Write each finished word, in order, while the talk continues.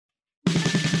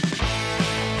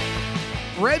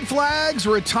Red flags,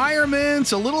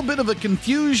 retirements, a little bit of a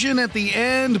confusion at the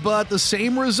end, but the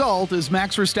same result as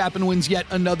Max Verstappen wins yet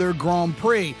another Grand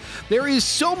Prix. There is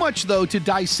so much, though, to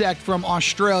dissect from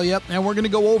Australia, and we're going to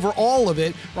go over all of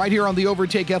it right here on the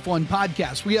Overtake F1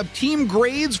 podcast. We have team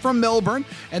grades from Melbourne,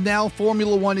 and now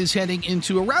Formula One is heading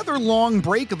into a rather long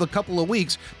break of a couple of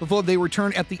weeks before they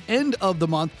return at the end of the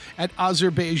month at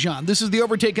Azerbaijan. This is the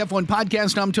Overtake F1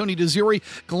 podcast. I'm Tony Desiri.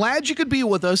 Glad you could be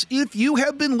with us. If you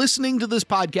have been listening to this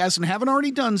podcast and haven't already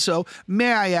done so,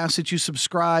 may I ask that you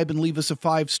subscribe and leave us a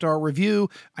 5-star review?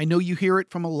 I know you hear it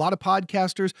from a lot of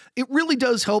podcasters. It really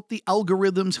does help the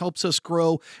algorithms, helps us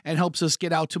grow, and helps us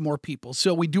get out to more people.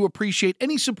 So we do appreciate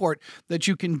any support that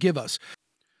you can give us.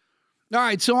 All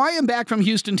right, so I am back from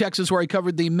Houston, Texas, where I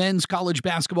covered the men's college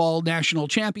basketball national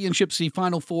championships, the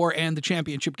Final Four, and the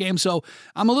championship game. So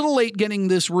I'm a little late getting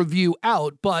this review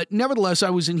out, but nevertheless, I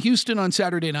was in Houston on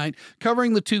Saturday night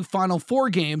covering the two Final Four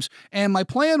games, and my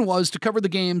plan was to cover the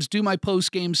games, do my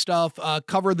post-game stuff,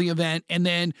 cover the event, and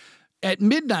then at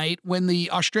midnight, when the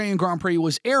Australian Grand Prix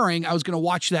was airing, I was going to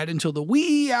watch that until the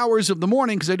wee hours of the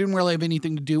morning because I didn't really have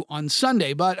anything to do on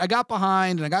Sunday. But I got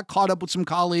behind and I got caught up with some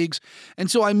colleagues.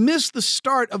 And so I missed the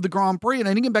start of the Grand Prix and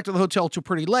I didn't get back to the hotel till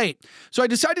pretty late. So I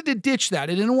decided to ditch that.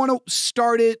 I didn't want to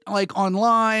start it like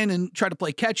online and try to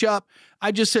play catch up.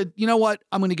 I just said, you know what?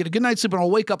 I'm going to get a good night's sleep and I'll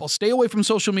wake up. I'll stay away from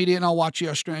social media and I'll watch the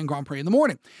Australian Grand Prix in the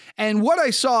morning. And what I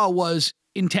saw was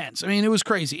intense. I mean, it was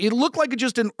crazy. It looked like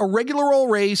just a regular old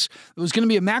race. It was going to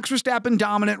be a Max Verstappen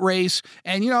dominant race.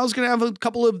 And, I was going to have a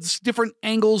couple of different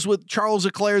angles with Charles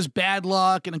Leclerc's bad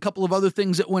luck and a couple of other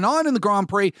things that went on in the Grand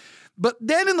Prix. But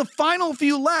then in the final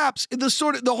few laps,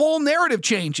 the whole narrative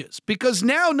changes because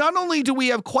now not only do we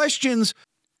have questions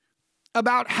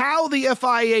about how the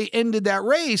FIA ended that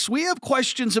race, we have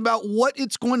questions about what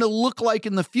it's going to look like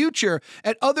in the future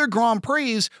at other Grand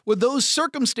Prix with those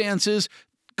circumstances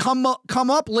come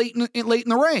up late in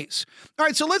the race. All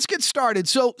right, so let's get started.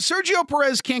 So Sergio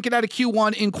Perez can't get out of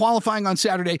Q1 in qualifying on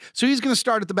Saturday, so he's going to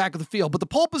start at the back of the field. But the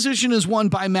pole position is won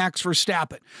by Max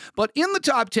Verstappen. But in the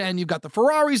top 10, you've got the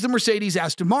Ferraris, the Mercedes,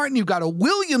 Aston Martin, you've got a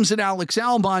Williams and Alex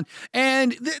Albon,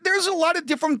 and there's a lot of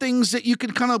different things that you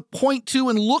can kind of point to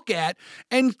and look at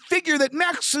and figure that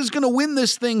Max is going to win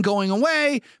this thing going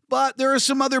away. But there are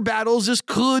some other battles. This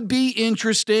could be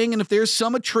interesting. And if there's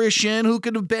some attrition, who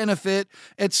could benefit,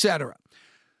 etc.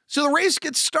 So the race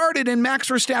gets started and Max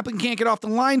Verstappen can't get off the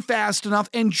line fast enough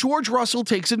and George Russell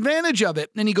takes advantage of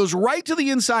it. And he goes right to the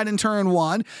inside in turn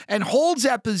one and holds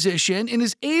that position and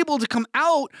is able to come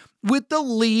out with the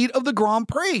lead of the Grand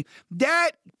Prix.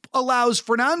 That allows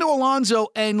Fernando Alonso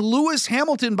and Lewis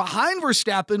Hamilton behind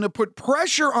Verstappen to put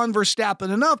pressure on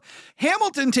Verstappen enough.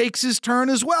 Hamilton takes his turn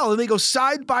as well, and they go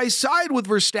side by side with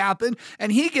Verstappen,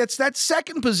 and he gets that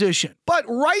second position. But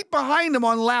right behind him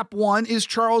on lap one is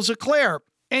Charles Leclerc,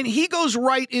 and he goes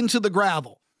right into the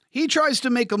gravel. He tries to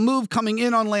make a move coming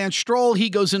in on Lance Stroll. He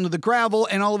goes into the gravel,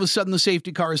 and all of a sudden the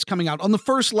safety car is coming out on the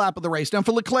first lap of the race. Now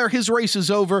for Leclerc, his race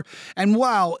is over, and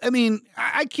wow, I mean,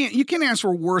 you can't ask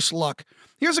for worse luck.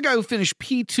 Here's a guy who finished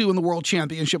P2 in the World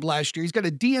Championship last year. He's got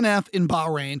a DNF in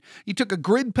Bahrain. He took a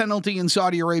grid penalty in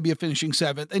Saudi Arabia, finishing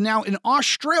 7th. And now in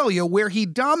Australia, where he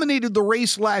dominated the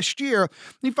race last year,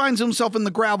 he finds himself in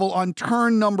the gravel on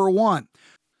turn number 1.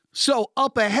 So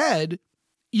up ahead,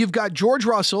 you've got George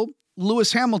Russell,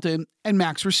 Lewis Hamilton, and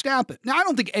Max Verstappen. Now, I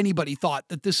don't think anybody thought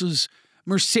that this is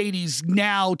Mercedes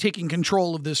now taking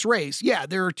control of this race. Yeah,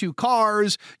 there are two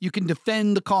cars, you can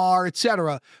defend the car,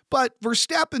 etc. But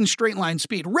Verstappen's straight line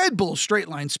speed, Red Bull's straight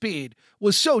line speed,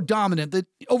 was so dominant that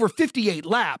over 58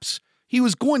 laps, he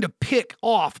was going to pick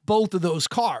off both of those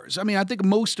cars. I mean, I think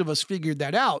most of us figured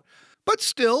that out. But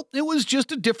still, it was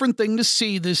just a different thing to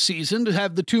see this season, to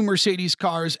have the two Mercedes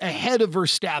cars ahead of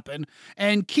Verstappen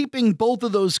and keeping both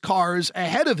of those cars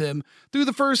ahead of him through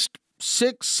the first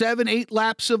 6, 7, 8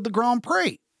 laps of the Grand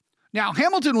Prix. Now,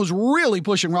 Hamilton was really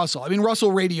pushing Russell. I mean,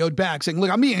 Russell radioed back saying,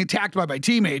 look, I'm being attacked by my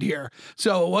teammate here.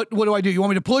 So what do I do? You want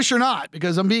me to push or not?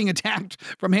 Because I'm being attacked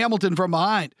from Hamilton from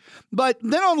behind. But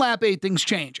then on lap 8, things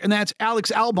change. And that's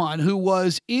Alex Albon, who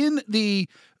was in the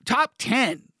top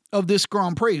 10 of this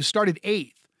Grand Prix, who started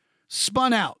 8th,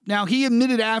 spun out. Now, he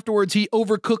admitted afterwards he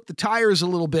overcooked the tires a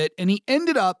little bit, and he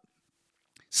ended up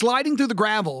sliding through the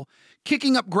gravel,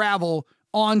 kicking up gravel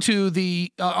onto the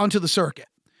circuit.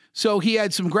 So he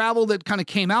had some gravel that kind of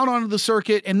came out onto the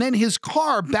circuit, and then his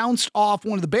car bounced off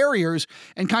one of the barriers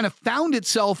and kind of found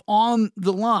itself on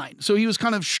the line. So he was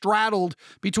kind of straddled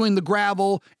between the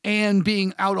gravel and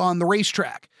being out on the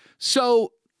racetrack.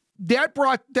 So that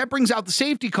brings out the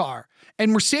safety car,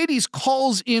 and Mercedes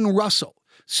calls in Russell.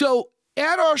 So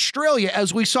At Australia,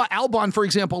 as we saw Albon, for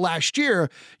example, last year,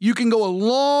 you can go a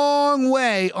long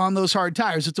way on those hard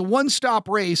tires. It's a one-stop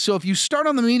race. So if you start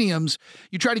on the mediums,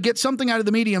 you try to get something out of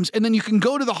the mediums, and then you can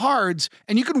go to the hards,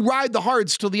 and you can ride the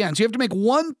hards till the end. So you have to make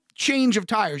one change of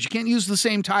tires. You can't use the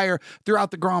same tire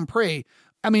throughout the Grand Prix.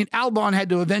 I mean, Albon had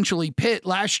to eventually pit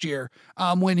last year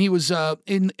when he was at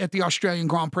the Australian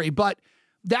Grand Prix, but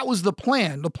that was the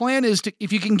plan. The plan is to,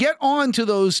 if you can get onto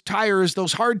those tires,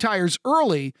 those hard tires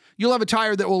early, you'll have a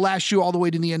tire that will last you all the way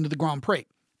to the end of the Grand Prix.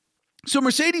 So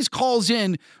Mercedes calls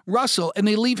in Russell and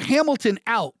they leave Hamilton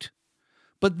out.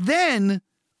 But then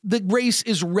the race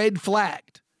is red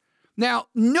flagged. Now,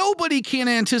 nobody can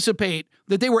anticipate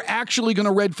that they were actually going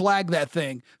to red flag that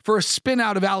thing for a spin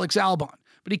out of Alex Albon.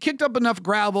 But he kicked up enough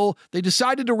gravel, they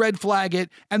decided to red flag it,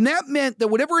 and that meant that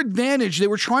whatever advantage they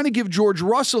were trying to give George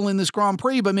Russell in this Grand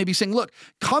Prix by maybe saying, look,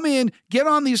 come in, get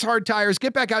on these hard tires,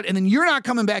 get back out, and then you're not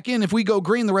coming back in if we go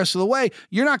green the rest of the way.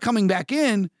 You're not coming back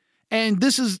in, and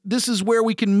this is where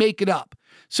we can make it up.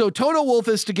 So Toto Wolff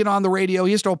has to get on the radio.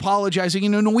 He has to apologize.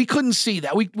 No, we couldn't see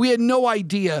that. We had no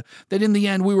idea that in the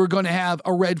end we were going to have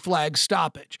a red flag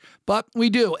stoppage. But we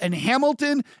do. And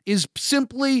Hamilton is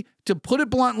simply, to put it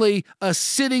bluntly, a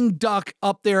sitting duck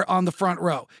up there on the front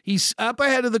row. He's up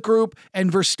ahead of the group,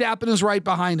 and Verstappen is right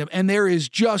behind him. And there is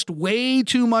just way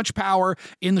too much power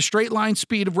in the straight line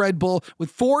speed of Red Bull.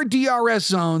 With 4 DRS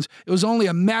zones, it was only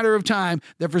a matter of time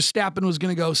that Verstappen was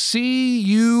going to go, see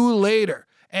you later.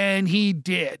 And he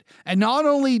did. And not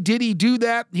only did he do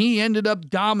that, he ended up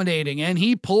dominating, and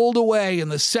he pulled away, and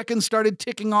the seconds started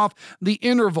ticking off the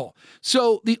interval.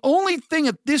 So the only thing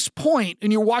at this point,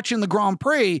 and you're watching the Grand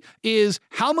Prix, is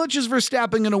how much is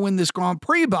Verstappen going to win this Grand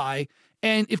Prix by?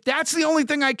 And if that's the only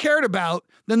thing I cared about,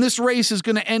 then this race is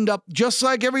going to end up just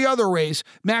like every other race.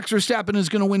 Max Verstappen is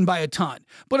going to win by a ton.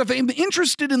 But if I'm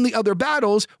interested in the other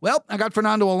battles, well, I got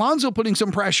Fernando Alonso putting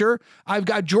some pressure. I've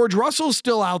got George Russell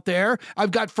still out there. I've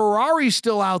got Ferrari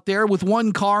still out there with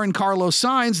one car and Carlos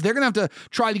Sainz. They're going to have to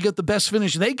try to get the best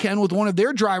finish they can with one of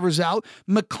their drivers out.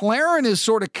 McLaren is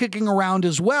sort of kicking around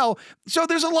as well. So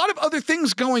there's a lot of other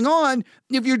things going on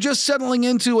if you're just settling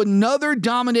into another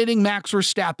dominating Max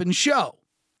Verstappen show.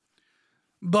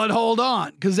 But hold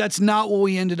on, because that's not what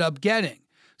we ended up getting.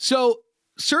 So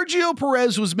Sergio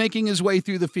Perez was making his way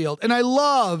through the field, and I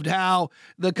loved how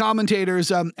the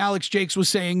commentators, Alex Jakes was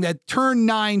saying that turn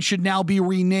 9 should now be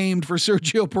renamed for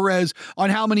Sergio Perez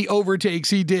on how many overtakes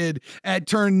he did at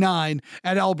turn 9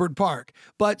 at Albert Park.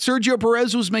 But Sergio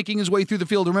Perez was making his way through the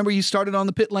field. Remember, he started on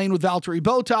the pit lane with Valtteri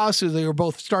Bottas, so they were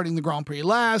both starting the Grand Prix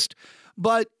last.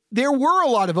 But there were a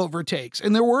lot of overtakes,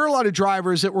 and there were a lot of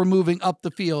drivers that were moving up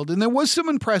the field, and there was some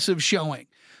impressive showing.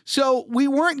 So we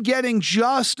weren't getting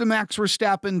just a Max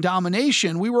Verstappen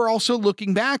domination. We were also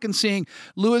looking back and seeing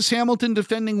Lewis Hamilton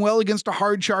defending well against a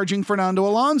hard-charging Fernando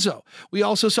Alonso. We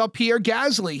also saw Pierre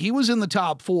Gasly. He was in the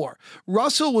top 4.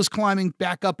 Russell was climbing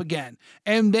back up again.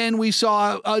 And then we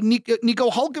saw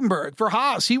Nico Hülkenberg for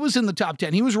Haas. He was in the top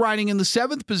 10. He was riding in the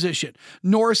 7th position.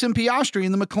 Norris and Piastri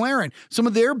in the McLaren. Some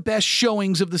of their best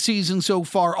showings of the season so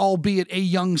far, albeit a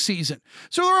young season.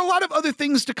 So there are a lot of other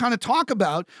things to kind of talk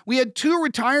about. We had 2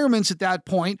 retirements at that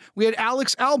point. We had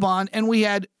Alex Albon and we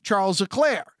had Charles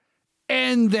Leclerc.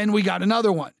 And then we got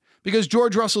another one because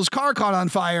George Russell's car caught on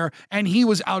fire and he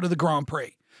was out of the Grand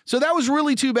Prix. So that was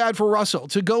really too bad for Russell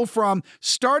to go from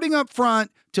starting up front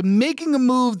to making a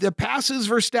move that passes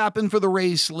Verstappen for the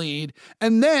race lead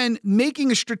and then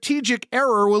making a strategic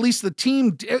error, or at least the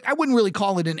team, I wouldn't really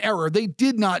call it an error. They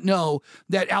did not know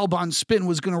that Albon's spin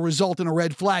was going to result in a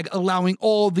red flag, allowing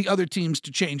all the other teams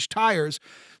to change tires.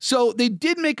 So they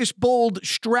did make a bold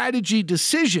strategy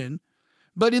decision,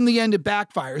 but in the end it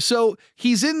backfires. So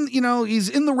he's in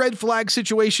the red flag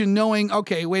situation knowing,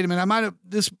 okay, wait a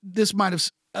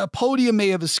minute, a podium may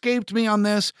have escaped me on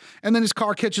this, and then his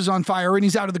car catches on fire and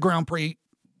he's out of the Grand Prix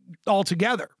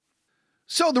altogether.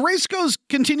 So the race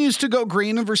continues to go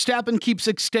green, and Verstappen keeps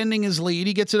extending his lead.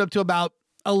 He gets it up to about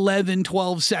 11,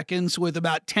 12 seconds with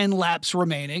about 10 laps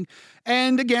remaining.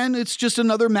 And again, it's just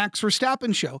another Max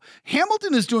Verstappen show.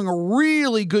 Hamilton is doing a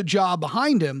really good job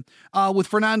behind him with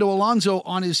Fernando Alonso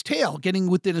on his tail, getting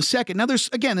within a second. Now, there's,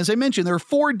 again, as I mentioned, there are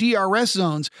 4 DRS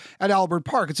zones at Albert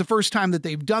Park. It's the first time that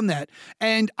they've done that.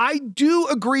 And I do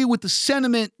agree with the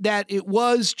sentiment that it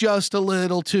was just a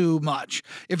little too much.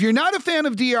 If you're not a fan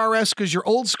of DRS because you're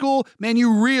old school, man,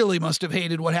 you really must have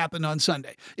hated what happened on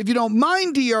Sunday. If you don't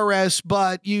mind DRS,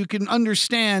 but you can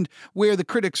understand where the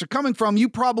critics are coming from, you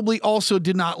probably also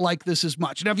did not like this as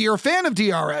much. Now, if you're a fan of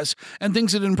DRS and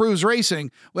thinks it improves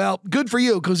racing, well, good for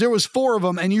you, because there was 4 of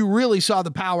them and you really saw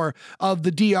the power of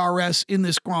the DRS in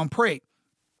this Grand Prix.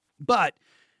 But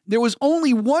there was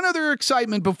only one other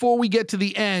excitement before we get to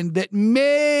the end that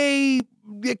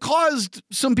it caused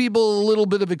some people a little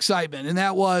bit of excitement, and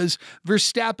that was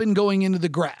Verstappen going into the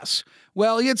grass.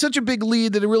 Well, he had such a big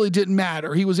lead that it really didn't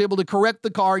matter. He was able to correct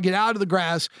the car, get out of the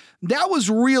grass. That was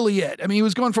really it. I mean, he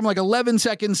was going from like 11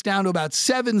 seconds down to about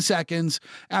 7 seconds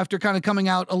after kind of coming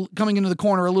into the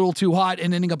corner a little too hot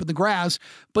and ending up in the grass.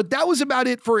 But that was about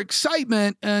it for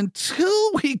excitement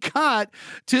until we got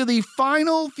to the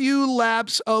final few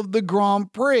laps of the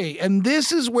Grand Prix. And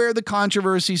this is where the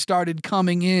controversy started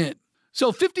coming in.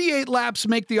 So 58 laps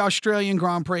make the Australian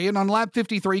Grand Prix, and on lap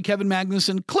 53, Kevin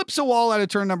Magnussen clips a wall out of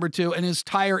turn number 2, and his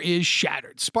tire is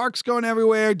shattered. Sparks going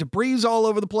everywhere, debris all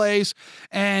over the place,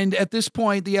 and at this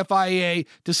point, the FIA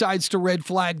decides to red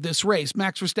flag this race.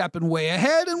 Max Verstappen way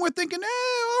ahead, and we're thinking,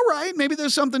 all right, maybe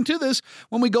there's something to this.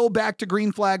 When we go back to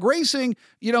green flag racing,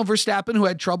 Verstappen, who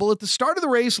had trouble at the start of the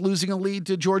race, losing a lead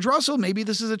to George Russell, maybe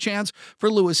this is a chance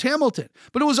for Lewis Hamilton.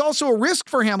 But it was also a risk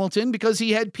for Hamilton because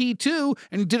he had P2,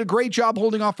 and he did a great job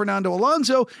holding off Fernando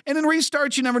Alonso, and in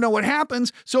restarts, you never know what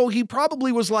happens, so he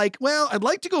probably was like, well, I'd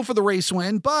like to go for the race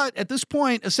win, but at this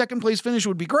point, a second place finish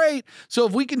would be great, so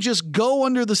if we can just go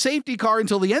under the safety car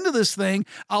until the end of this thing,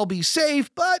 I'll be safe,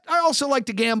 but I also like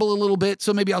to gamble a little bit,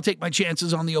 so maybe I'll take my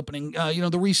chances on the opening,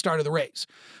 the restart of the race.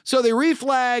 So they red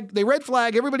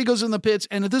flag, everybody goes in the pits,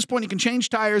 and at this point, you can change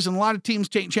tires, and a lot of teams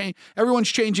change, everyone's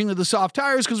changing to the soft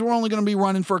tires because we're only going to be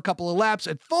running for a couple of laps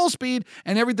at full speed,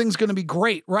 and everything's going to be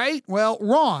great, right? Well,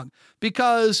 wrong,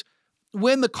 because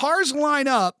when the cars line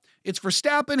up, it's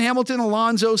Verstappen, Hamilton,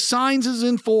 Alonso, Sainz is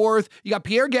in 4th, you got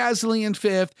Pierre Gasly in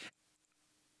 5th.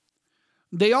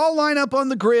 They all line up on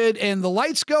the grid, and the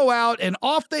lights go out, and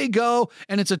off they go,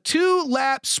 and it's a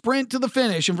 2-lap sprint to the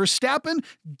finish, and Verstappen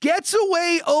gets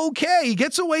away okay. He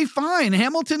gets away fine.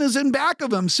 Hamilton is in back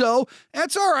of him, so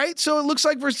that's all right. So it looks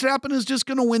like Verstappen is just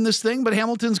going to win this thing, but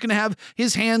Hamilton's going to have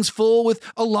his hands full with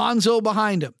Alonso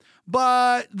behind him.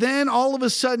 But then all of a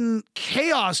sudden,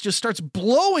 chaos just starts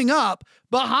blowing up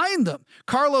behind them.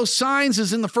 Carlos Sainz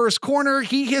is in the first corner.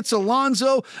 He hits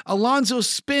Alonso. Alonso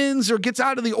spins or gets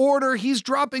out of the order. He's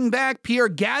dropping back. Pierre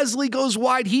Gasly goes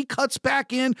wide. He cuts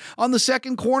back in on the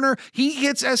second corner. He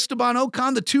hits Esteban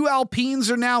Ocon. The 2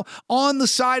 Alpines are now on the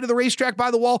side of the racetrack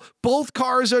by the wall. Both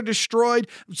cars are destroyed.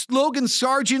 Logan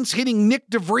Sargent's hitting Nick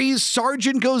DeVries.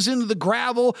 Sargent goes into the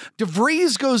gravel.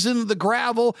 DeVries goes into the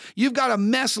gravel. You've got a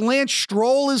mess. Lance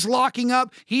Stroll is locking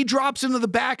up. He drops into the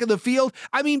back of the field.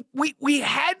 I mean, we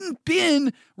hadn't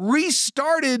been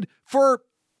restarted for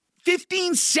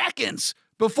 15 seconds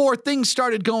before things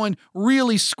started going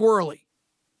really squirrely.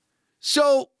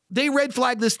 So they red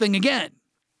flag this thing again.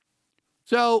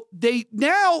 So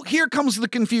here comes the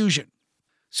confusion.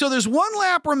 So there's 1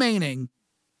 lap remaining.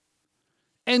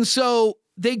 And so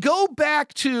they go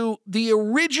back to the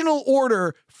original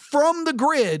order from the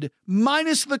grid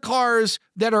minus the cars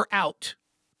that are out,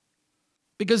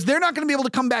 because they're not going to be able to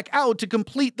come back out to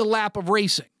complete the lap of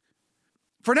racing.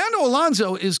 Fernando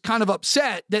Alonso is kind of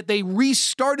upset that they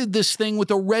restarted this thing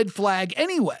with a red flag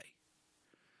anyway,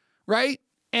 right?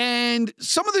 And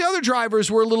some of the other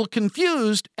drivers were a little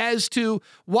confused as to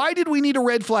why did we need a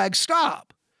red flag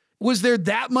stop? Was there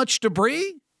that much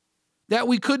debris that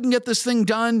we couldn't get this thing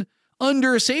done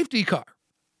under a safety car?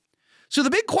 So the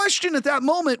big question at that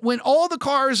moment, when all the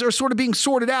cars are sort of being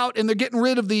sorted out and they're getting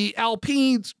rid of the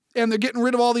Alpines and they're getting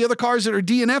rid of all the other cars that are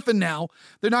DNFing now,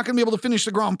 they're not going to be able to finish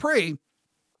the Grand Prix,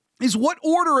 is what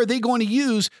order are they going to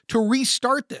use to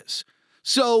restart this?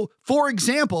 So, for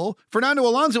example, Fernando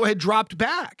Alonso had dropped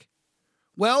back.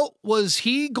 Well, was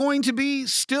he going to be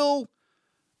still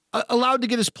allowed to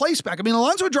get his place back? I mean,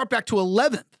 Alonso had dropped back to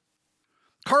 11th.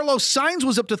 Carlos Sainz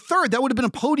was up to 3rd. That would have been a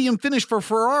podium finish for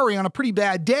Ferrari on a pretty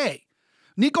bad day.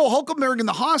 Nico Hülkenberg in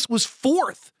the Haas was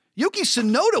 4th. Yuki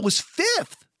Tsunoda was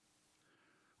 5th.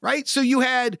 Right? So you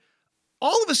had,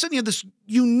 all of a sudden, you had this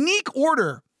unique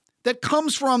order that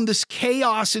comes from this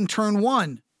chaos in turn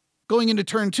 1 going into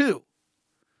turn 2.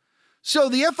 So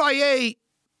the FIA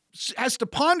has to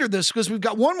ponder this because we've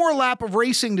got 1 more lap of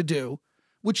racing to do,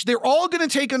 which they're all going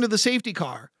to take under the safety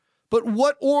car. But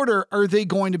what order are they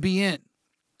going to be in?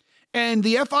 And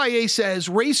the FIA says,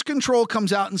 race control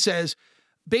comes out and says,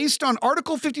 based on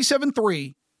Article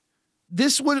 57.3,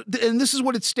 this is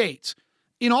what it states.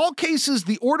 In all cases,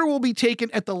 the order will be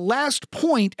taken at the last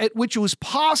point at which it was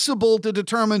possible to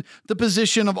determine the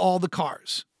position of all the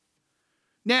cars.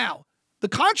 Now, the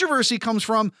controversy comes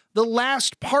from the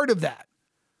last part of that.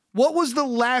 What was the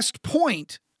last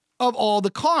point of all the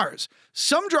cars?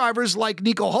 Some drivers, like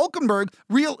Nico Hülkenberg,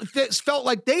 felt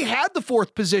like they had the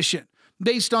 4th position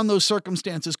based on those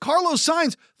circumstances. Carlos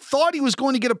Sainz thought he was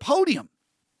going to get a podium,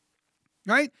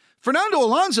 right? Fernando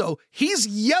Alonso, he's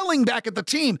yelling back at the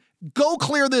team, go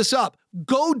clear this up.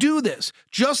 Go do this.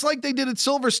 Just like they did at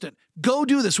Silverstone. Go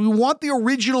do this. We want the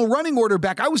original running order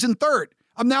back. I was in third.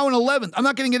 I'm now in 11th. I'm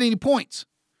not going to get any points.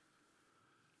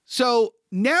 So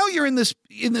now you're in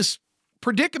this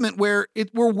predicament where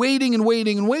we're waiting and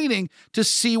waiting and waiting to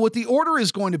see what the order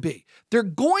is going to be. They're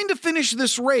going to finish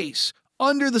this race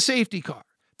under the safety car.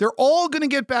 They're all going to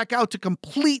get back out to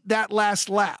complete that last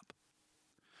lap.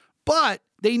 But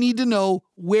they need to know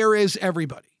where is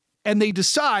everybody. And they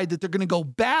decide that they're going to go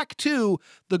back to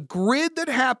the grid that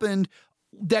happened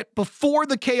that before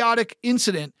the chaotic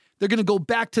incident. They're going to go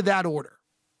back to that order.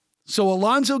 So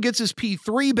Alonso gets his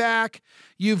P3 back.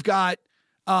 You've got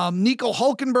Nico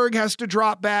Hülkenberg has to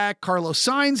drop back. Carlos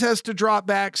Sainz has to drop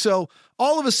back. So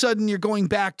all of a sudden you're going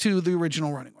back to the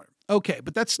original running order. Okay,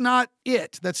 but that's not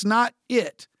it. That's not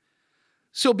it.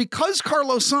 So because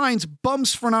Carlos Sainz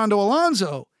bumps Fernando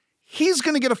Alonso, he's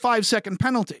going to get a 5-second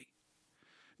penalty.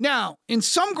 Now, in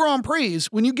some Grand Prix,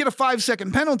 when you get a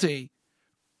 5-second penalty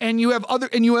and you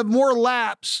have more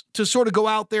laps to sort of go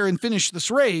out there and finish this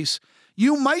race,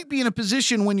 you might be in a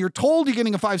position when you're told you're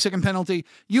getting a 5-second penalty,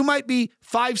 you might be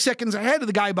 5 seconds ahead of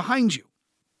the guy behind you.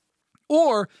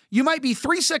 Or you might be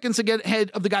 3 seconds ahead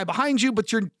of the guy behind you,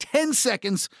 but you're 10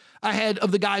 seconds ahead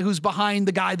of the guy who's behind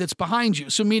the guy that's behind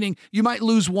you. So meaning you might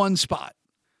lose one spot.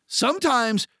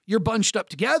 Sometimes you're bunched up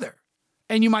together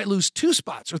and you might lose 2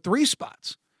 spots or 3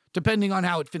 spots, depending on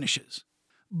how it finishes.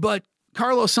 But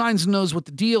Carlos Sainz knows what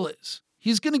the deal is.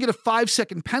 He's going to get a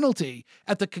 5-second penalty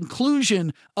at the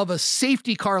conclusion of a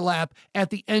safety car lap at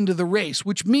the end of the race,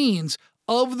 which means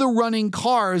of the running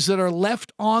cars that are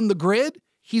left on the grid,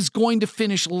 he's going to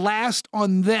finish last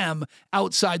on them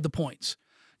outside the points.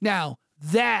 Now,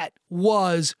 that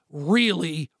was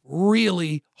really,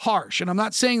 really harsh. And I'm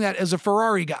not saying that as a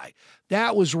Ferrari guy.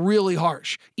 That was really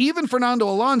harsh. Even Fernando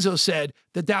Alonso said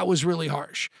that was really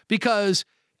harsh because,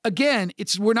 again,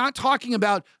 we're not talking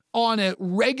about on a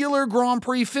regular Grand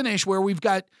Prix finish where we've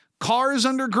got cars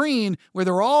under green, where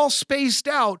they're all spaced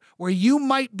out, where you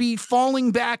might be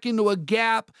falling back into a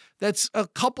gap that's a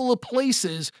couple of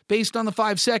places based on the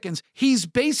 5 seconds. He's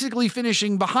basically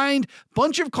finishing behind a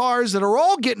bunch of cars that are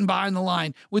all getting behind the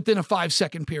line within a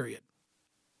 5-second period.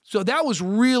 So that was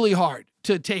really hard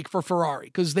to take for Ferrari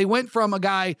because they went from a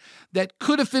guy that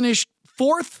could have finished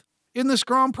 4th in this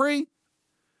Grand Prix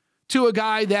to a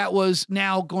guy that was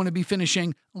now going to be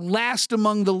finishing last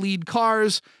among the lead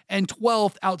cars and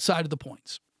 12th outside of the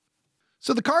points.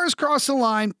 So the cars cross the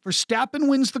line. Verstappen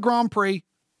wins the Grand Prix.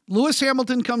 Lewis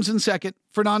Hamilton comes in second.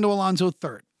 Fernando Alonso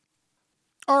third.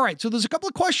 All right, so there's a couple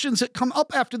of questions that come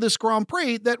up after this Grand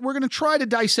Prix that we're going to try to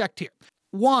dissect here.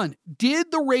 1,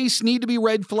 did the race need to be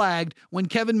red flagged when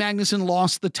Kevin Magnussen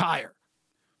lost the tire?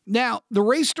 Now, the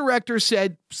race director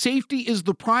said safety is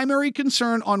the primary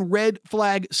concern on red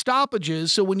flag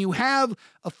stoppages. So when you have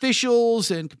officials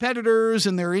and competitors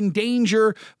and they're in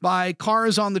danger by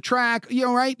cars on the track,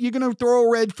 right, you're going to throw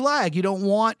a red flag. You don't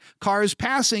want cars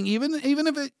passing, even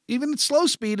at slow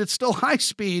speed, it's still high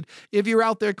speed if you're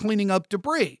out there cleaning up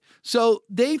debris. So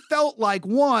they felt like,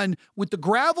 one, with the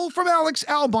gravel from Alex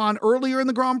Albon earlier in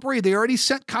the Grand Prix, they already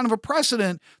set kind of a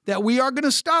precedent that we are going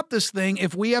to stop this thing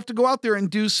if we have to go out there and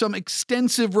do some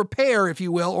extensive repair, if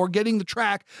you will, or getting the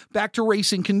track back to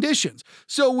racing conditions.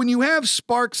 So when you have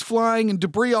sparks flying and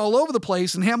debris all over the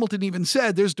place, and Hamilton even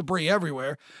said there's debris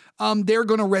everywhere, they're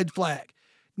going to red flag.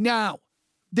 Now,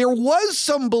 there was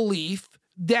some belief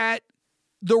that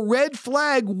the red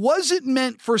flag wasn't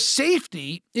meant for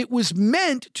safety. It was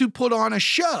meant to put on a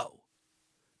show.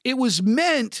 It was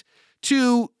meant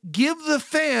to give the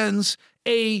fans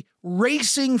a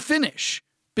racing finish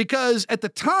because at the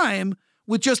time,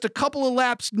 with just a couple of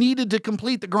laps needed to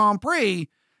complete the Grand Prix,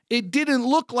 it didn't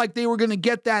look like they were going to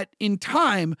get that in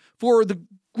time for the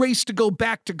race to go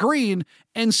back to green.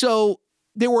 And so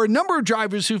there were a number of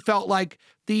drivers who felt like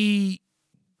the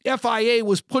FIA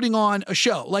was putting on a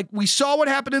show. Like we saw what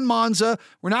happened in Monza.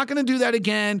 We're not going to do that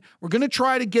again. We're going to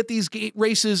try to get these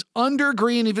races under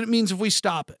green, even if it means if we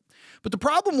stop it. But the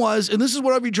problem was, and this is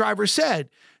what every driver said,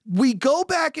 we go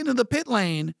back into the pit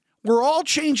lane. We're all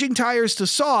changing tires to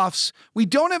softs. We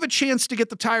don't have a chance to get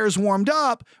the tires warmed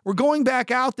up. We're going back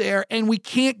out there and we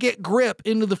can't get grip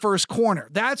into the first corner.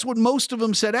 That's what most of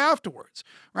them said afterwards,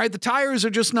 right? The tires are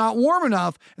just not warm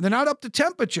enough and they're not up to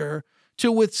temperature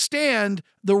to withstand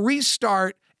the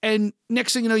restart, and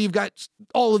next thing you know, you've got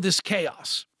all of this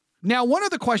chaos. Now, one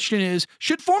other question is,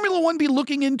 should Formula One be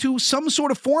looking into some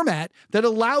sort of format that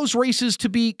allows races to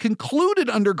be concluded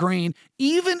under green,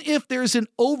 even if there's an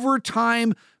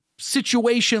overtime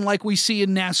situation like we see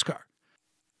in NASCAR?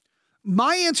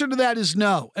 My answer to that is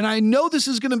no. And I know this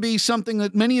is going to be something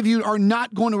that many of you are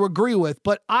not going to agree with,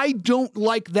 but I don't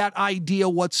like that idea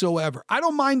whatsoever. I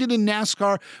don't mind it in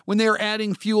NASCAR when they're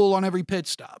adding fuel on every pit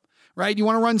stop, right? You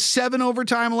want to run 7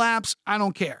 overtime laps? I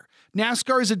don't care.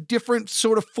 NASCAR is a different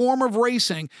sort of form of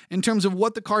racing in terms of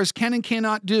what the cars can and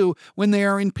cannot do when they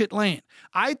are in pit lane.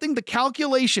 I think the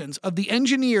calculations of the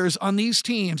engineers on these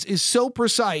teams is so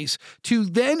precise to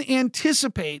then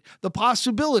anticipate the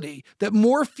possibility that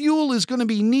more fuel is going to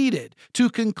be needed to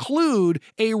conclude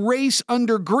a race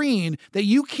under green that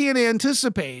you can't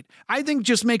anticipate, I think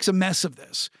just makes a mess of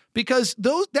this. Because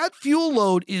that fuel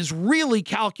load is really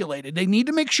calculated. They need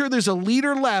to make sure there's a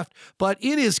liter left, but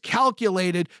it is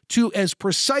calculated to as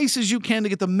precise as you can to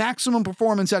get the maximum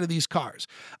performance out of these cars.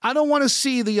 I don't want to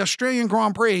see the Australian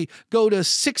Grand Prix go to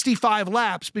 65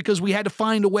 laps because we had to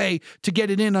find a way to get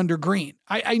it in under green.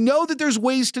 I know that there's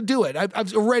ways to do it.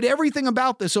 I've read everything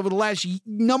about this over the last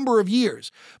number of years,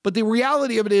 but the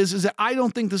reality of it is that I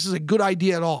don't think this is a good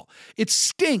idea at all. It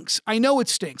stinks. I know it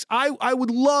stinks. I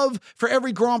would love for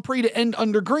every Grand Prix to end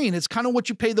under green. It's kind of what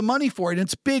you pay the money for, and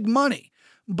it's big money.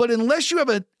 But unless you have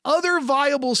a other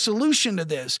viable solution to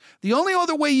this, the only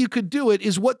other way you could do it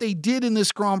is what they did in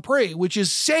this Grand Prix, which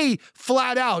is say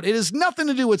flat out, it has nothing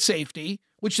to do with safety,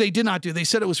 which they did not do. They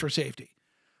said it was for safety.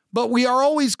 But we are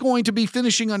always going to be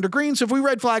finishing under green, so if we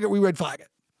red flag it, we red flag it.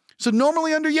 So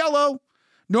normally under yellow,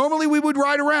 normally we would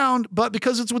ride around, but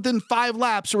because it's within 5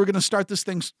 laps, so we're going to start this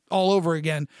thing all over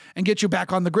again and get you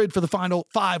back on the grid for the final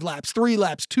 5 laps, 3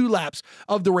 laps, 2 laps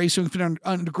of the race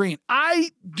under green.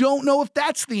 I don't know if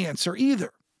that's the answer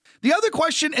either. The other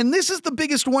question, and this is the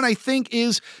biggest one I think,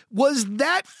 is was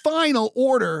that final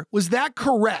order, was that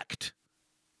correct?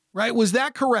 Right? Was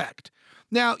that correct?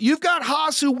 Now, you've got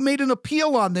Haas, who made an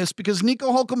appeal on this because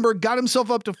Nico Hülkenberg got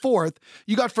himself up to 4th.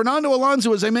 You got Fernando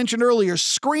Alonso, as I mentioned earlier,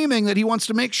 screaming that he wants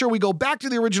to make sure we go back to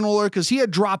the original order because he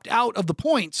had dropped out of the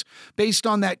points based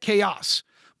on that chaos.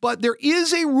 But there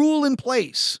is a rule in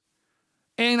place,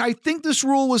 and I think this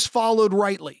rule was followed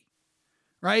rightly,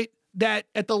 right? That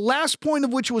at the last point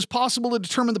of which it was possible to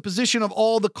determine the position of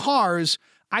all the cars,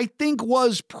 I think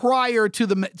was prior to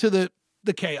the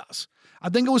chaos. I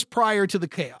think it was prior to the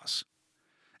chaos.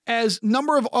 As a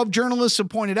number of journalists have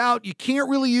pointed out, you can't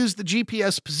really use the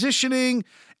GPS positioning,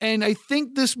 and I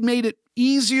think this made it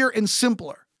easier and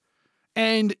simpler.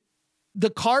 And the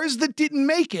cars that didn't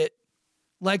make it,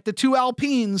 like the 2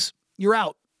 Alpines, you're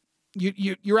out.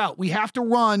 You're out. We have to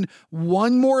run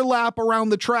one more lap around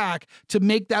the track to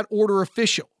make that order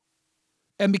official.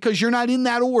 And because you're not in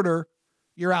that order,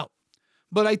 you're out.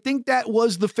 But I think that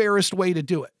was the fairest way to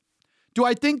do it. Do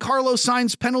I think Carlos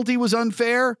Sainz's penalty was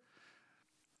unfair?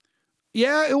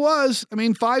 Yeah, it was. I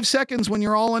mean, 5 seconds when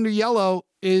you're all under yellow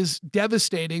is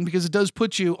devastating because it does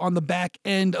put you on the back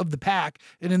end of the pack.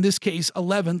 And in this case,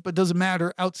 11th, but doesn't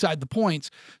matter, outside the points.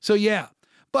 So yeah,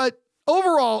 but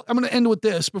overall, I'm going to end with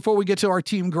this before we get to our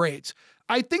team grades.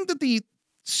 I think that the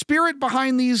spirit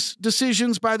behind these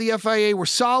decisions by the FIA were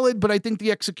solid, but I think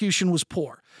the execution was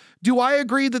poor. Do I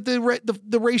agree that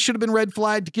the race should have been red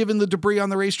flagged given the debris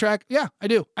on the racetrack? Yeah, I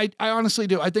do. I honestly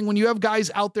do. I think when you have guys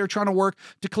out there trying to work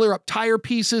to clear up tire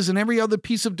pieces and every other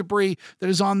piece of debris that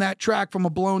is on that track from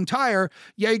a blown tire,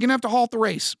 yeah, you're going to have to halt the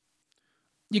race.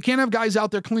 You can't have guys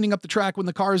out there cleaning up the track when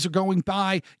the cars are going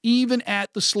by, even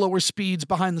at the slower speeds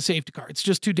behind the safety car. It's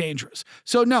just too dangerous.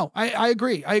 So no, I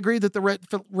agree. I agree that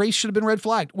the race should have been red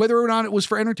flagged. Whether or not it was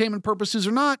for entertainment purposes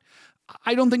or not,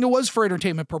 I don't think it was for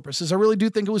entertainment purposes. I really do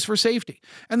think it was for safety.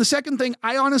 And the second thing,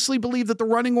 I honestly believe that the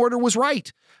running order was right.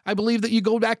 I believe that you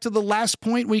go back to the last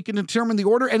point where you can determine the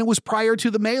order, and it was prior to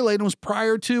the melee, and it was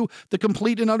prior to the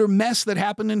complete and utter mess that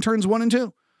happened in turns 1 and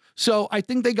 2. So I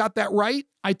think they got that right.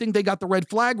 I think they got the red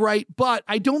flag right, but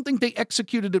I don't think they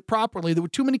executed it properly. There were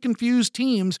too many confused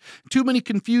teams, too many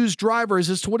confused drivers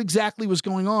as to what exactly was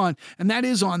going on, and that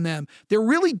is on them. There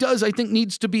really does, I think,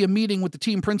 needs to be a meeting with the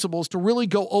team principals to really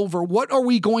go over what are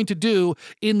we going to do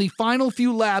in the final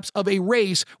few laps of a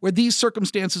race where these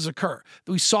circumstances occur.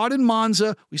 We saw it in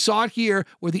Monza, we saw it here,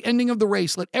 where the ending of the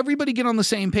race, let everybody get on the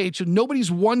same page so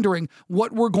nobody's wondering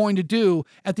what we're going to do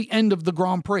at the end of the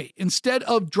Grand Prix. Instead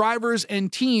of drivers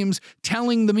and teams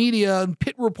telling the media and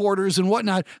pit reporters and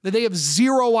whatnot that they have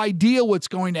zero idea what's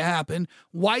going to happen,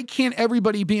 why can't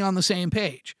everybody be on the same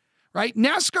page, right?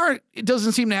 NASCAR, it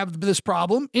doesn't seem to have this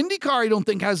problem. IndyCar, I don't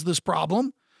think, has this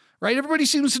problem, right? Everybody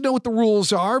seems to know what the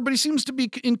rules are, but he seems to be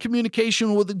in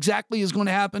communication with exactly is going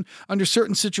to happen under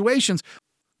certain situations.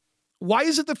 Why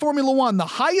is it that Formula One, the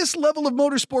highest level of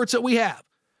motorsports that we have,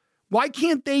 why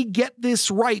can't they get this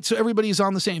right so everybody is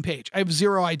on the same page? I have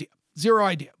zero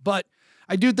idea. But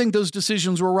I do think those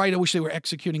decisions were right. I wish they were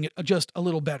executing it just a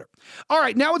little better. All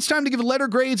right, now it's time to give letter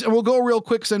grades, and we'll go real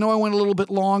quick because I know I went a little bit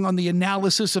long on the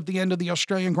analysis of the end of the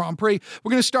Australian Grand Prix. We're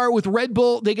going to start with Red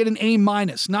Bull. They get an A-.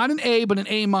 Not an A, but an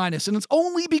A-. And it's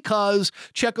only because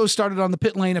Checo started on the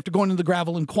pit lane after going into the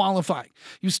gravel and qualifying.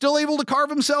 He was still able to carve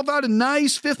himself out a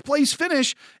nice fifth-place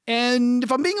finish, and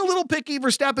if I'm being a little picky,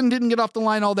 Verstappen didn't get off the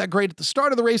line all that great at the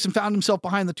start of the race and found himself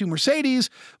behind the two Mercedes,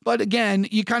 but again,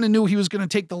 you kind of knew he was going to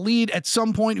take the lead at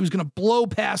some point. He was going to blow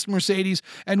past Mercedes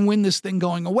and win this thing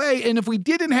going away, and if we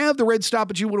didn't have the red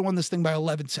stoppage, he would have won this thing by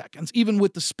 11 seconds, even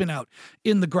with the spin out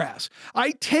in the grass.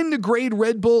 I tend to grade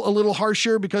Red Bull a little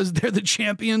harsher because they're the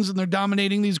champions and they're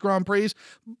dominating these Grand Prix.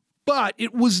 But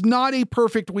it was not a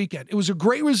perfect weekend. It was a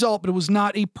great result, but it was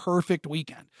not a perfect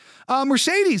weekend.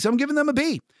 Mercedes, I'm giving them a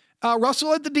B.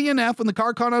 Russell had the DNF when the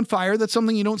car caught on fire. That's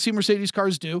something you don't see Mercedes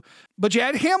cars do. But you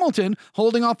had Hamilton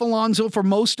holding off Alonso for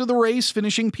most of the race,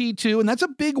 finishing P2, and that's a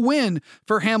big win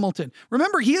for Hamilton.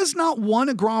 Remember, he has not won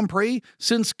a Grand Prix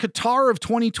since Qatar of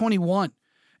 2021.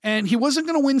 And he wasn't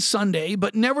going to win Sunday,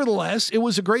 but nevertheless, it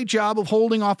was a great job of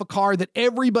holding off a car that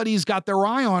everybody's got their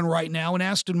eye on right now in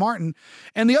Aston Martin.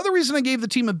 And the other reason I gave the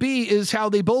team a B is how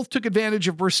they both took advantage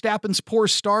of Verstappen's poor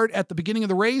start at the beginning of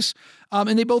the race,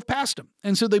 and they both passed him.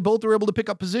 And so they both were able to pick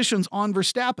up positions on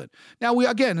Verstappen. Now,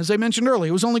 again, as I mentioned earlier,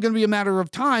 it was only going to be a matter of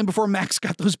time before Max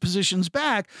got those positions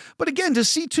back. But again, to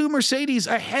see two Mercedes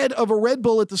ahead of a Red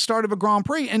Bull at the start of a Grand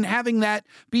Prix and having that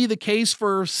be the case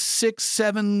for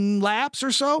 6-7 laps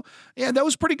or so, yeah, that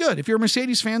was pretty good. If you're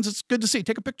Mercedes fans, it's good to see.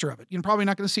 Take a picture of it. You're probably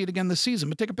not going to see it again this season,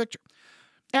 but take a picture.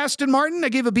 Aston Martin, I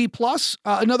gave a B+.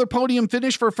 Another podium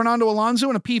finish for Fernando Alonso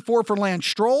and a P4 for Lance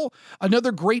Stroll.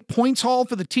 Another great points haul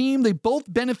for the team. They both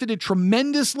benefited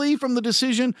tremendously from the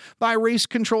decision by race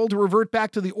control to revert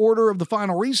back to the order of the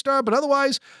final restart, but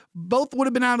otherwise, both would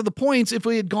have been out of the points if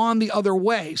we had gone the other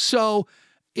way. So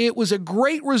it was a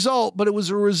great result, but it was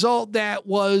a result that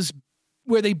was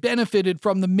where they benefited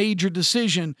from the major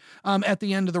decision at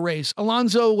the end of the race.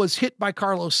 Alonso was hit by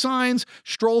Carlos Sainz.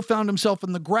 Stroll found himself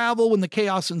in the gravel when the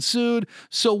chaos ensued.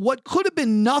 So what could have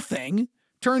been nothing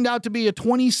turned out to be a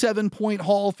 27-point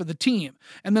haul for the team.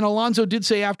 And then Alonso did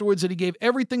say afterwards that he gave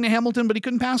everything to Hamilton, but he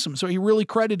couldn't pass him. So he really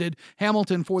credited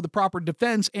Hamilton for the proper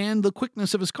defense and the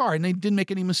quickness of his car, and they didn't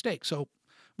make any mistakes. So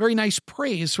very nice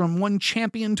praise from one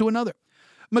champion to another.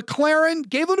 McLaren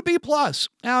gave them a B+.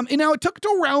 And now it took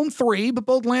to round 3, but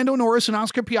both Lando Norris and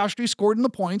Oscar Piastri scored in the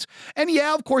points. And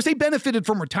yeah, of course, they benefited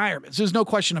from retirements. There's no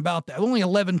question about that. Only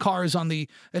 11 cars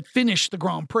that finished the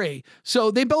Grand Prix.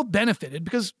 So they both benefited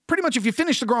because pretty much if you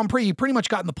finish the Grand Prix, you pretty much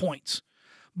got in the points.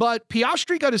 But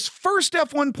Piastri got his first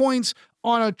F1 points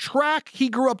on a track he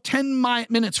grew up 10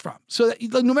 minutes from. So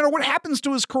that no matter what happens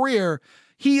to his career,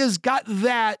 he has got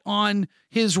that on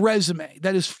his resume,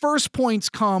 that his first points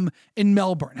come in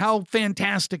Melbourne. How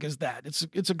fantastic is that?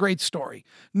 It's a great story.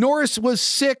 Norris was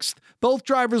 6th. Both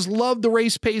drivers loved the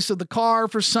race pace of the car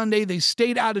for Sunday. They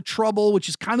stayed out of trouble, which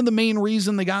is kind of the main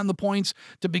reason they got in the points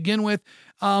to begin with.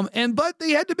 But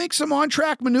they had to make some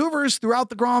on-track maneuvers throughout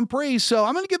the Grand Prix, so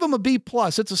I'm going to give them a B+.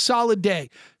 It's a solid day.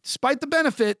 Despite the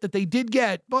benefit that they did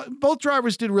get, but both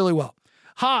drivers did really well.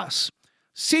 Haas,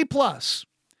 C+.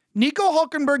 Nico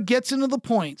Hülkenberg gets into the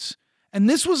points, and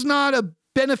this was not a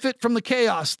benefit from the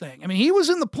chaos thing. I mean, he was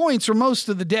in the points for most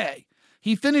of the day.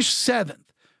 He finished 7th.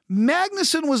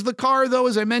 Magnussen was the car, though,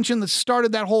 as I mentioned, that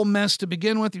started that whole mess to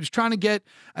begin with. He was trying to get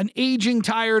an aging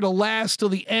tire to last till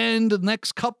the end, the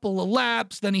next couple of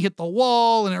laps. Then he hit the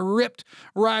wall, and it ripped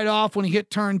right off when he hit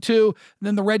turn 2. And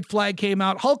then the red flag came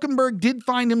out. Hülkenberg did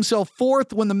find himself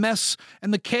 4th when the mess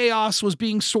and the chaos was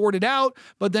being sorted out,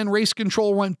 but then race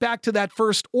control went back to that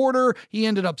first order. He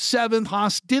ended up 7th.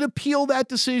 Haas did appeal that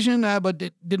decision, but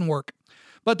it didn't work.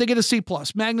 But they get a C+.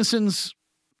 Magnussen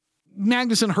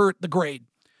hurt the grade.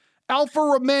 Alfa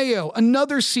Romeo,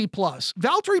 another C+.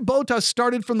 Valtteri Bottas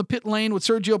started from the pit lane with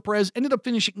Sergio Perez, ended up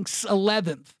finishing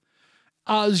 11th.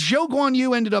 Zhou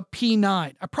Guanyu ended up P9.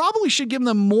 I probably should give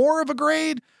them more of a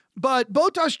grade, but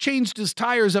Bottas changed his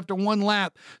tires after one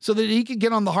lap so that he could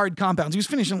get on the hard compounds. He was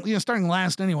finishing, starting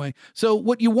last anyway. So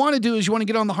what you want to do is you want to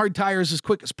get on the hard tires as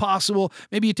quick as possible.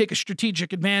 Maybe you take a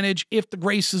strategic advantage if the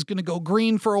race is going to go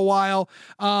green for a while.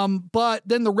 But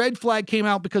then the red flag came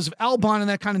out because of Albon, and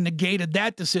that kind of negated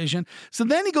that decision. So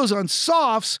then he goes on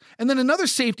softs, and then another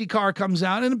safety car comes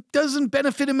out, and it doesn't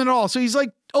benefit him at all. So he's like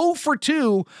 0 for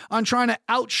 2 on trying to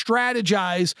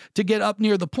out-strategize to get up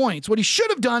near the points. What he should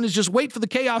have done is just wait for the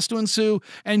chaos to ensue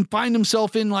and find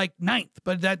himself in like 9th,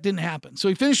 but that didn't happen. So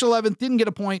he finished 11th, didn't get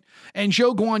a point, and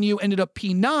Zhou Guanyu ended up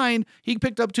P9. He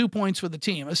picked up 2 points for the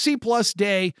team. A C-plus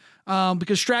day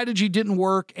because strategy didn't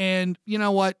work, and you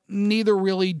know what? Neither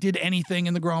really did anything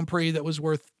in the Grand Prix that was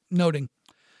worth noting.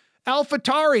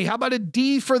 AlphaTauri, how about a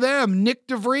D for them? Nick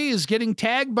DeVries getting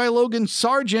tagged by Logan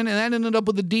Sargent, and that ended up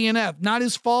with a DNF. Not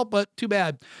his fault, but too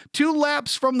bad. 2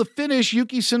 laps from the finish,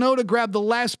 Yuki Tsunoda grabbed the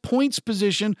last points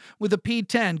position with a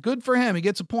P10. Good for him. He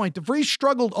gets a point. DeVries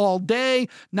struggled all day,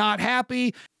 not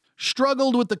happy.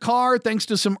 Struggled with the car thanks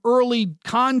to some early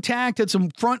contact, had some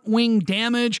front wing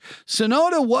damage.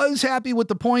 Tsunoda was happy with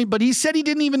the point, but he said he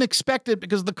didn't even expect it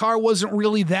because the car wasn't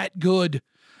really that good.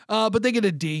 But they get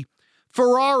a D.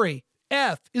 Ferrari,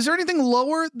 F. Is there anything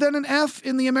lower than an F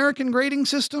in the American grading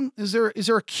system? Is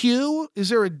there a Q? Is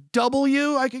there a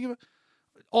W? I could give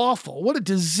awful. What a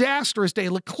disastrous day.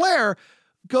 Leclerc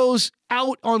goes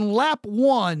out on lap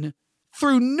 1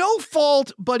 through no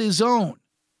fault but his own.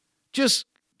 Just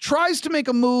tries to make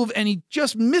a move and he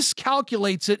just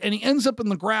miscalculates it and he ends up in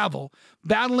the gravel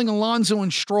battling Alonso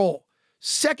and Stroll.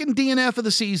 Second DNF of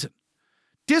the season.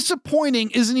 Disappointing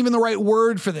isn't even the right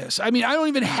word for this. I mean, I don't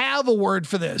even have a word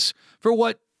for this, for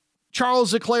what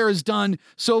Charles Leclerc has done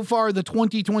so far the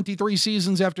 2023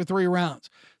 seasons after 3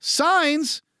 rounds.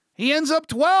 Sainz, he ends up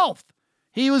 12th.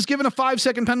 He was given a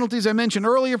 5-second penalty, as I mentioned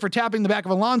earlier, for tapping the back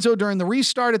of Alonso during the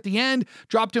restart at the end,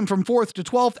 dropped him from 4th to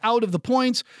 12th out of the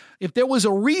points. If there was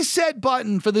a reset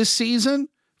button for this season,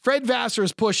 Fred Vasseur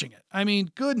is pushing it. I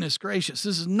mean, goodness gracious,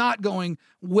 this is not going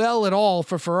well at all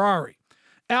for Ferrari.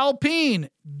 Alpine,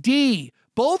 D.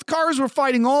 Both cars were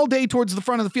fighting all day towards the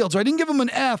front of the field, so I didn't give them an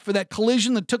F for that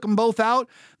collision that took them both out.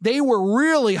 They were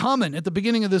really humming at the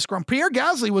beginning of this Grand Prix. Pierre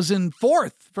Gasly was in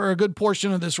 4th for a good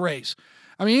portion of this race.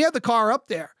 I mean, he had the car up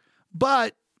there,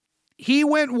 but he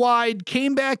went wide,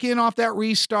 came back in off that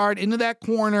restart, into that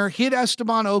corner, hit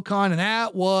Esteban Ocon, and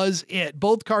that was it.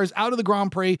 Both cars out of the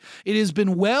Grand Prix. It has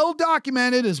been well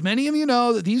documented, as many of you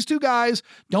know, that these two guys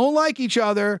don't like each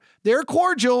other. They're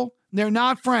cordial. They're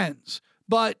not friends,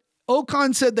 but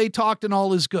Ocon said they talked and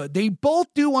all is good. They both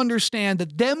do understand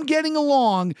that them getting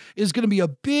along is going to be a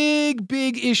big,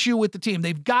 big issue with the team.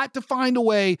 They've got to find a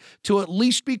way to at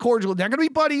least be cordial. They're not going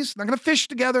to be buddies. They're not going to fish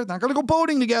together. They're not going to go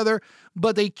boating together,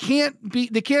 but they can't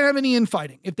have any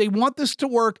infighting. If they want this to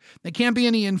work, they can't be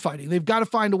any infighting. They've got to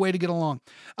find a way to get along.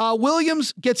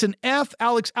 Williams gets an F.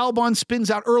 Alex Albon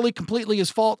spins out early, completely his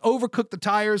fault, overcooked the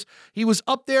tires. He was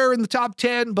up there in the top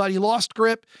 10, but he lost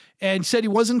grip and said he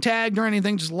wasn't tagged or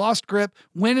anything, just lost grip,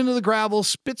 went into the gravel,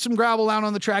 spit some gravel out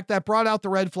on the track. That brought out the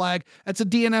red flag. That's a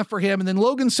DNF for him. And then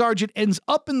Logan Sargent ends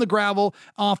up in the gravel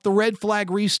off the red flag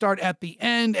restart at the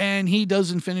end, and he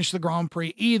doesn't finish the Grand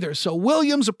Prix either. So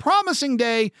Williams, a promising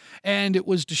day, and it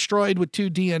was destroyed with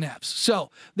 2 DNFs. So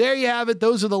there you have it.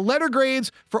 Those are the letter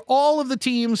grades for all of the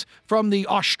teams from the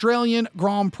Australian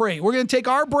Grand Prix. We're going to take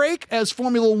our break as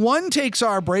Formula One takes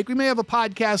our break. We may have a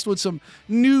podcast with some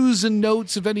news and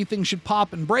notes if anything should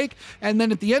pop and break. And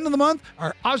then at the end of the month,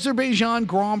 our Azerbaijan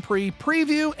Grand Prix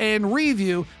preview and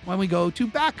review when we go to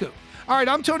Baku. All right,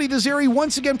 I'm Tony Desiri.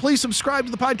 Once again, please subscribe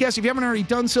to the podcast if you haven't already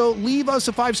done so. Leave us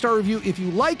a 5-star review if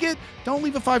you like it. Don't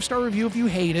leave a 5-star review if you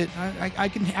hate it. I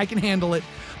can handle it.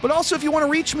 But also, if you want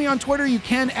to reach me on Twitter, you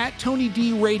can at Tony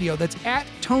D Radio. That's at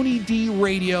Tony D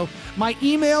Radio. My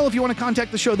email, if you want to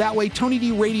contact the show that way,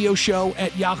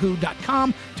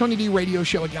 TonyDRadioshow@yahoo.com.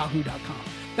 TonyDRadioshow@yahoo.com.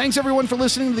 Thanks, everyone, for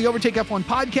listening to the Overtake F1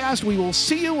 podcast. We will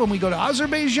see you when we go to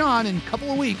Azerbaijan in a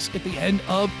couple of weeks at the end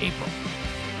of April.